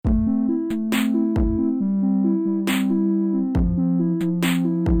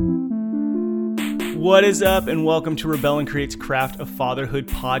What is up, and welcome to Rebel and Create's Craft of Fatherhood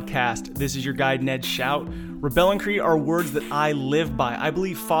podcast. This is your guide, Ned Shout. Rebel and create are words that I live by. I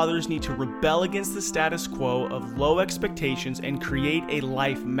believe fathers need to rebel against the status quo of low expectations and create a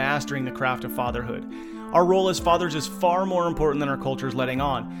life mastering the craft of fatherhood. Our role as fathers is far more important than our culture is letting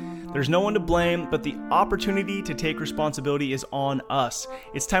on. There's no one to blame, but the opportunity to take responsibility is on us.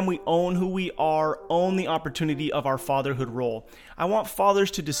 It's time we own who we are, own the opportunity of our fatherhood role. I want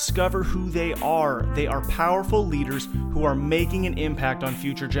fathers to discover who they are. They are powerful leaders who are making an impact on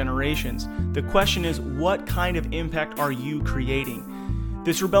future generations. The question is, what kind of impact are you creating?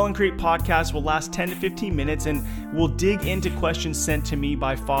 This Rebel and Create podcast will last 10 to 15 minutes and we'll dig into questions sent to me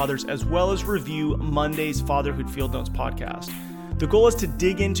by fathers as well as review Monday's Fatherhood Field Notes podcast. The goal is to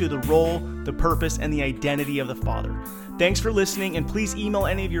dig into the role, the purpose, and the identity of the father. Thanks for listening, and please email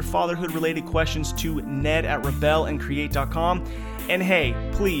any of your fatherhood-related questions to ned@rebelandcreate.com. And hey,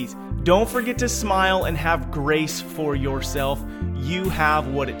 please, don't forget to smile and have grace for yourself. You have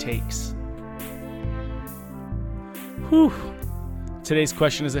what it takes. Whew. Today's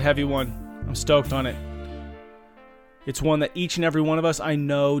question is a heavy one. I'm stoked on it. It's one that each and every one of us I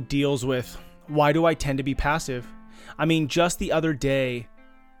know deals with. Why do I tend to be passive? I mean, just the other day,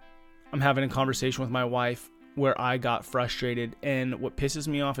 I'm having a conversation with my wife where I got frustrated. And what pisses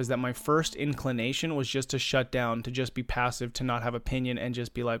me off is that my first inclination was just to shut down, to just be passive, to not have opinion and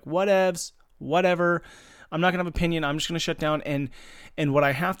just be like, whatevs, whatever. I'm not going to have opinion. I'm just going to shut down. And what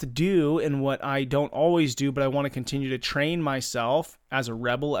I have to do, and what I don't always do, but I want to continue to train myself as a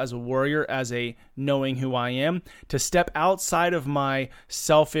rebel, as a warrior, as a knowing who I am, to step outside of my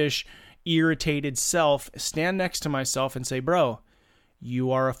selfish, irritated self, stand next to myself and say, bro, you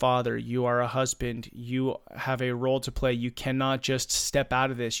are a father, you are a husband, you have a role to play. You cannot just step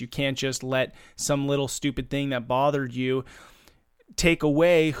out of this. You can't just let some little stupid thing that bothered you take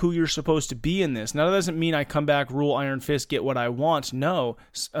away who you're supposed to be in this. Now, that doesn't mean I come back, rule iron fist, get what I want. No.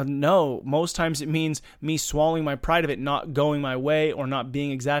 Most times it means me swallowing my pride of it, not going my way or not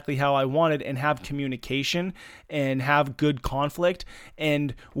being exactly how I wanted, and have communication and have good conflict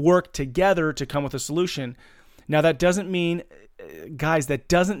and work together to come with a solution. Now, that doesn't mean, guys,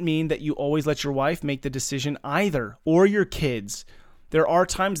 that you always let your wife make the decision either, or your kids. There are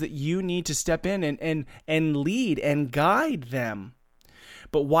times that you need to step in and lead and guide them.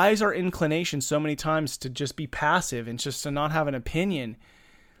 But why is our inclination so many times to just be passive and just to not have an opinion?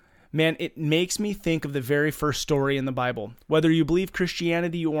 Man, it makes me think of the very first story in the Bible. Whether you believe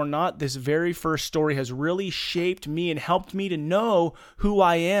Christianity or not, this very first story has really shaped me and helped me to know who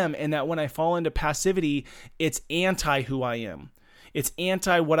I am, and that when I fall into passivity, it's anti who I am. It's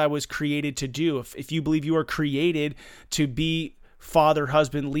anti what I was created to do. If you believe you are created to be father,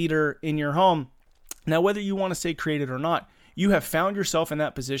 husband, leader in your home, now whether you want to say created or not, you have found yourself in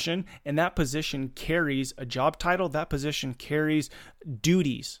that position, and that position carries a job title. That position carries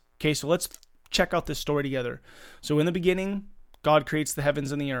duties. Okay, so let's check out this story together. So in the beginning, God creates the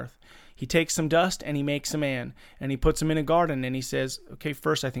heavens and the earth. He takes some dust and he makes a man, and he puts him in a garden, and he says, okay,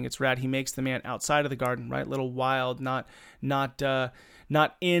 first I think it's rad. He makes the man outside of the garden, right? Little wild, not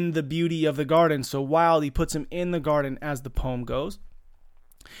in the beauty of the garden. So wild, he puts him in the garden, as the poem goes.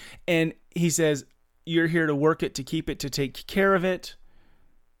 And he says, you're here to work it, to keep it, to take care of it.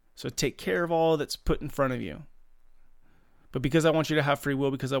 So take care of all that's put in front of you. But because I want you to have free will,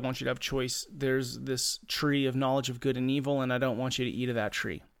 because I want you to have choice, there's this tree of knowledge of good and evil, and I don't want you to eat of that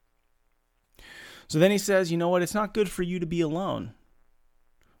tree. So then he says, you know what? It's not good for you to be alone.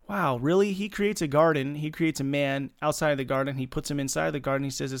 Wow, really? He creates a garden. He creates a man outside of the garden. He puts him inside of the garden.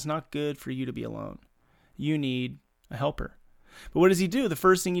 He says, it's not good for you to be alone. You need a helper. But what does he do? The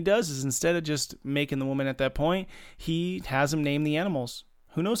first thing he does is, instead of just making the woman at that point, he has him name the animals.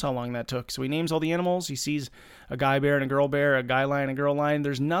 Who knows how long that took? So he names all the animals. He sees a guy bear and a girl bear, a guy lion and a girl lion.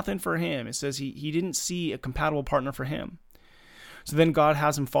 There's nothing for him. It says he didn't see a compatible partner for him. So then God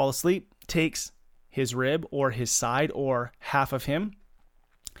has him fall asleep, takes his rib or his side or half of him,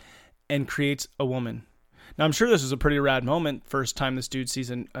 and creates a woman. Now, I'm sure this is a pretty rad moment. First time this dude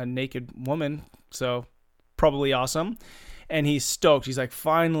sees a naked woman. So probably awesome. And he's stoked. He's like,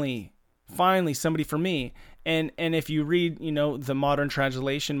 finally somebody for me. And if you read, the modern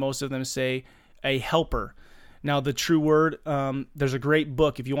translation, most of them say a helper. Now, the true word, there's a great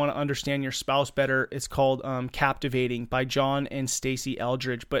book. If you want to understand your spouse better, it's called Captivating by John and Stacy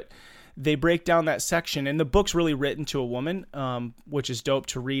Eldridge. But they break down that section, and the book's really written to a woman, which is dope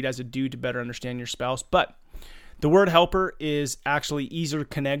to read as a dude to better understand your spouse. But the word helper is actually easier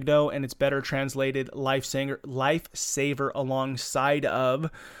conegno, and it's better translated lifesaver alongside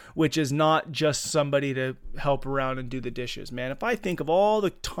of, which is not just somebody to help around and do the dishes. Man, if I think of all the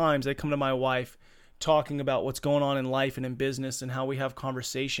times I come to my wife talking about what's going on in life and in business and how we have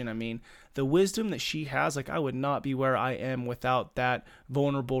conversation. I mean, the wisdom that she has, like, I would not be where I am without that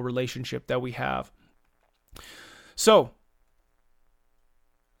vulnerable relationship that we have. So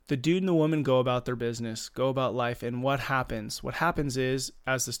the dude and the woman go about their business, go about life, and what happens? What happens is,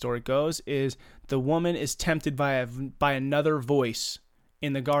 as the story goes, is the woman is tempted by another voice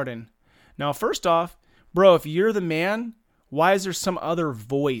in the garden. Now, first off, bro, if you're the man, why is there some other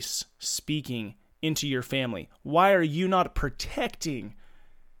voice speaking into your family? Why are you not protecting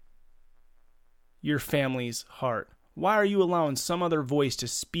your family's heart? Why are you allowing some other voice to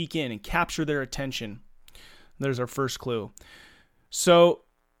speak in and capture their attention? There's our first clue. So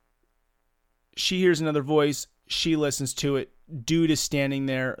she hears another voice. She listens to it. Dude is standing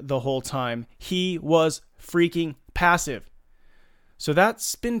there the whole time. He was freaking passive. So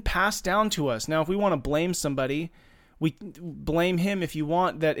that's been passed down to us. Now, if we want to blame somebody, we blame him if you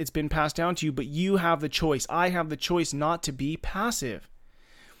want that it's been passed down to you, but you have the choice. I have the choice not to be passive.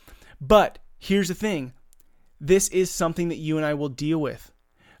 But here's the thing. This is something that you and I will deal with.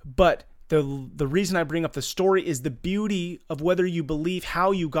 But the reason I bring up the story is the beauty of whether you believe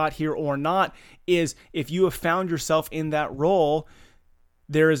how you got here or not is if you have found yourself in that role,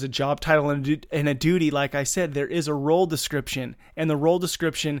 there is a job title and a duty. Like I said, there is a role description, and the role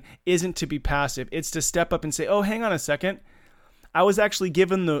description isn't to be passive. It's to step up and say, oh, hang on a second. I was actually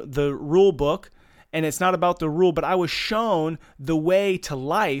given the rule book, and it's not about the rule, but I was shown the way to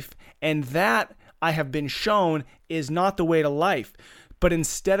life, and that I have been shown is not the way to life. But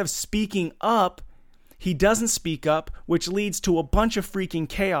instead of speaking up, he doesn't speak up, which leads to a bunch of freaking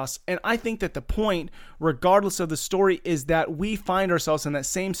chaos. And I think that the point, regardless of the story, is that we find ourselves in that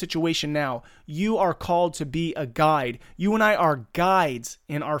same situation now. You are called to be a guide. You and I are guides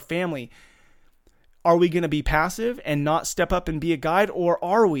in our family. Are we going to be passive and not step up and be a guide, or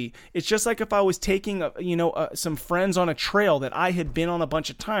are we? It's just like if I was taking, some friends on a trail that I had been on a bunch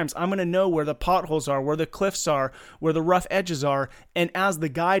of times. I'm going to know where the potholes are, where the cliffs are, where the rough edges are. And as the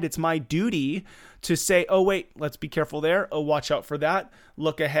guide, it's my duty to say, oh, wait, let's be careful there. Oh, watch out for that.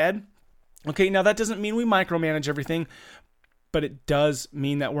 Look ahead. Okay, now that doesn't mean we micromanage everything, but it does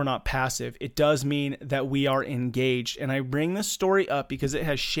mean that we're not passive. It does mean that we are engaged. And I bring this story up because it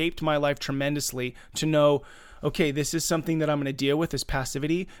has shaped my life tremendously to know, okay, this is something that I'm going to deal with, this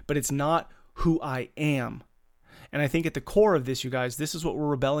passivity, but it's not who I am. And I think at the core of this, you guys, this is what we're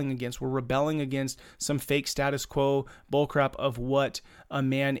rebelling against. We're rebelling against some fake status quo bullcrap of what a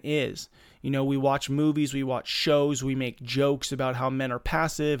man is. You know, we watch movies, we watch shows, we make jokes about how men are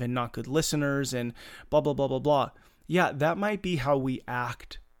passive and not good listeners and blah, blah, blah, blah, blah. Yeah, that might be how we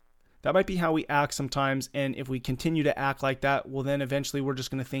act. That might be how we act sometimes. And if we continue to act like that, well, then eventually we're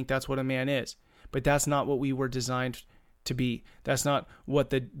just going to think that's what a man is. But that's not what we were designed to be. That's not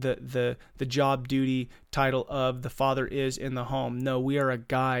what the job duty title of the father is in the home. No, we are a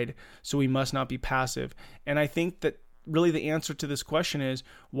guide, so we must not be passive. And I think that really the answer to this question is,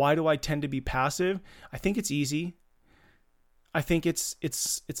 why do I tend to be passive? I think it's easy. I think it's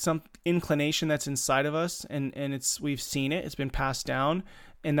some inclination that's inside of us, and we've seen it. It's been passed down,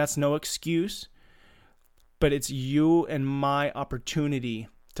 and that's no excuse. But it's you and my opportunity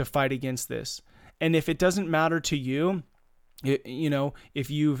to fight against this. And if it doesn't matter to you, if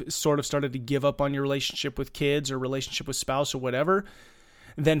you've sort of started to give up on your relationship with kids or relationship with spouse or whatever,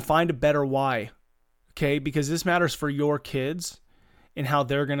 then find a better why. Okay? Because this matters for your kids and how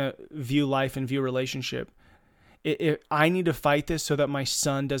they're going to view life and view relationship. I need to fight this so that my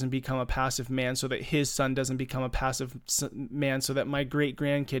son doesn't become a passive man, so that his son doesn't become a passive man, so that my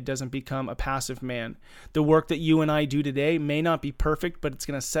great-grandkid doesn't become a passive man. The work that you and I do today may not be perfect, but it's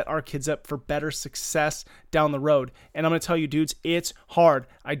going to set our kids up for better success down the road. And I'm going to tell you, dudes, it's hard.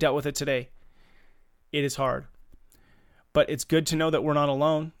 I dealt with it today. It is hard. But it's good to know that we're not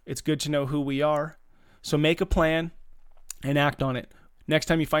alone. It's good to know who we are. So make a plan and act on it. Next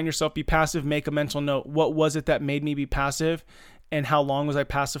time you find yourself be passive, make a mental note. What was it that made me be passive? And how long was I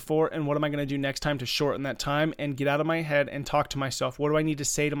passive for? And what am I going to do next time to shorten that time and get out of my head and talk to myself? What do I need to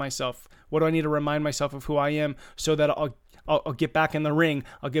say to myself? What do I need to remind myself of who I am so that I'll get back in the ring.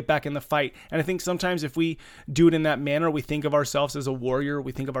 I'll get back in the fight. And I think sometimes if we do it in that manner, we think of ourselves as a warrior.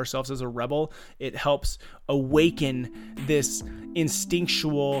 We think of ourselves as a rebel. It helps awaken this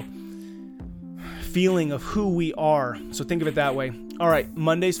instinctual feeling of who we are. So think of it that way. All right.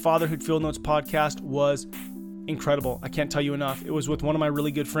 Monday's Fatherhood Field Notes podcast was incredible. I can't tell you enough. It was with one of my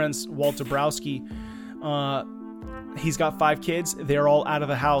really good friends, Walt Dabrowski. He's got 5 kids. They're all out of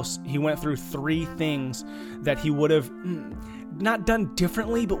the house. He went through 3 things that he would have not done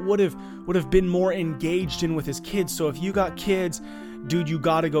differently, but would have been more engaged in with his kids. So if you got kids, dude, you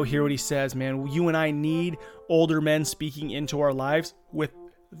got to go hear what he says, man. You and I need older men speaking into our lives with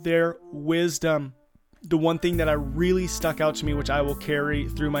their wisdom. The one thing that really stuck out to me, which I will carry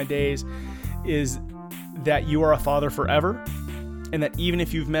through my days, is that you are a father forever, and that even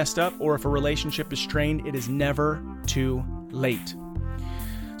if you've messed up or if a relationship is strained, it is never too late.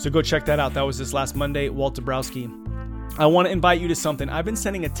 So go check that out. That was this last Monday, Walt Dabrowski. I want to invite you to something. I've been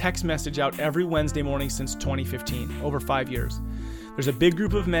sending a text message out every Wednesday morning since 2015, over 5 years. There's a big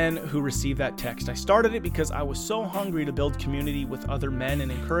group of men who receive that text. I started it because I was so hungry to build community with other men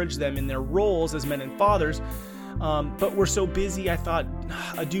and encourage them in their roles as men and fathers. But we're so busy, I thought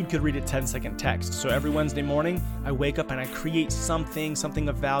a dude could read a 10-second text. So every Wednesday morning, I wake up and I create something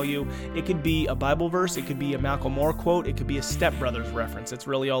of value. It could be a Bible verse. It could be a Malcolm Moore quote. It could be a Step Brothers reference. It's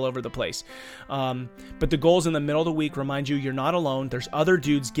really all over the place. But the goals in the middle of the week remind you you're not alone. There's other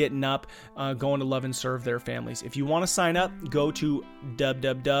dudes getting up, going to love and serve their families. If you want to sign up, go to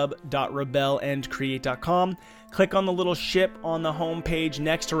www.rebelandcreate.com. Click on the little ship on the home page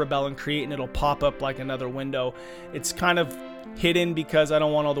next to Rebel and Create, and it'll pop up like another window. It's kind of hidden because I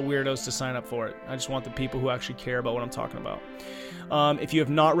don't want all the weirdos to sign up for it. I just want the people who actually care about what I'm talking about. If you have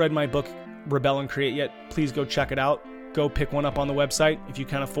not read my book, Rebel and Create, yet, please go check it out. Go pick one up on the website. If you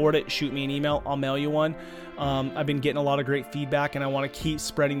can't afford it, shoot me an email. I'll mail you one. I've been getting a lot of great feedback, and I want to keep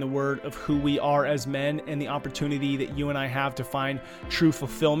spreading the word of who we are as men and the opportunity that you and I have to find true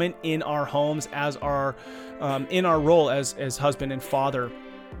fulfillment in our homes as in our role as husband and father.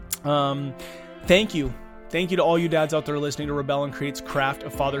 Thank you. Thank you to all you dads out there listening to Rebel and Create's Craft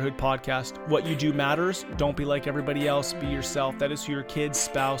of Fatherhood podcast. What you do matters. Don't be like everybody else. Be yourself. That is who your kids,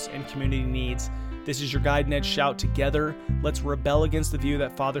 spouse, and community needs. This is your guide and edge shout. Together, let's rebel against the view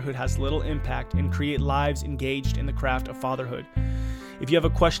that fatherhood has little impact and create lives engaged in the craft of fatherhood. If you have a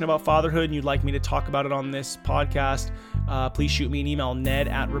question about fatherhood and you'd like me to talk about it on this podcast, please shoot me an email,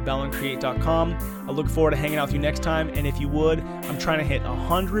 ned@rebelandcreate.com. I look forward to hanging out with you next time. And if you would, I'm trying to hit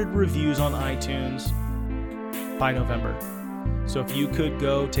 100 reviews on iTunes by November. So if you could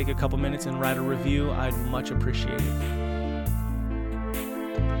go take a couple minutes and write a review, I'd much appreciate it.